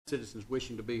Citizens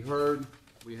wishing to be heard.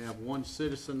 We have one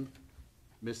citizen,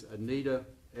 Miss Anita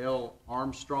L.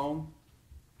 Armstrong.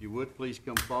 If you would, please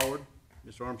come forward.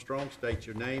 Ms. Armstrong, state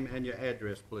your name and your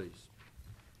address, please.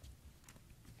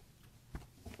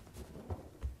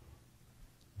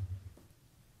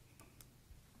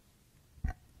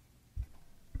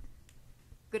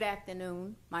 Good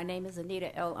afternoon. My name is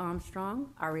Anita L. Armstrong.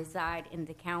 I reside in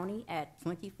the county at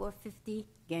 2450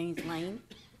 Gaines Lane,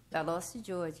 Valdosta,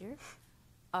 Georgia.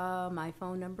 My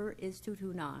phone number is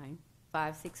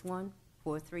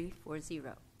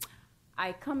 229-561-4340.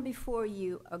 I come before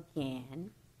you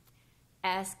again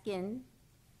asking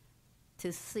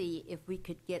to see if we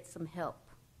could get some help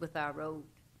with our road.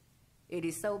 It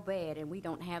is so bad and we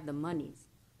don't have the monies,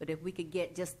 but if we could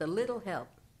get just a little help,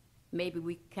 maybe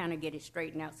we kind of get it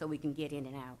straightened out so we can get in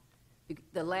and out.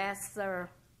 The last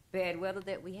bad weather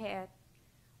that we had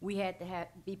to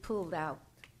be pulled out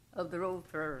of the road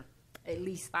for at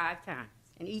least 5 times.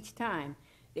 And each time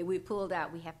that we pulled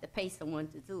out, we have to pay someone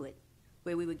to do it,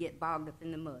 where we would get bogged up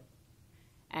in the mud.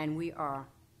 And we are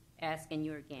asking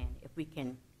you again if we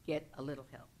can get a little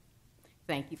help.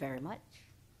 Thank you very much.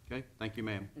 Okay, thank you,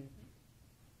 ma'am.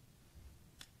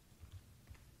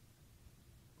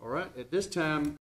 All right, at this time,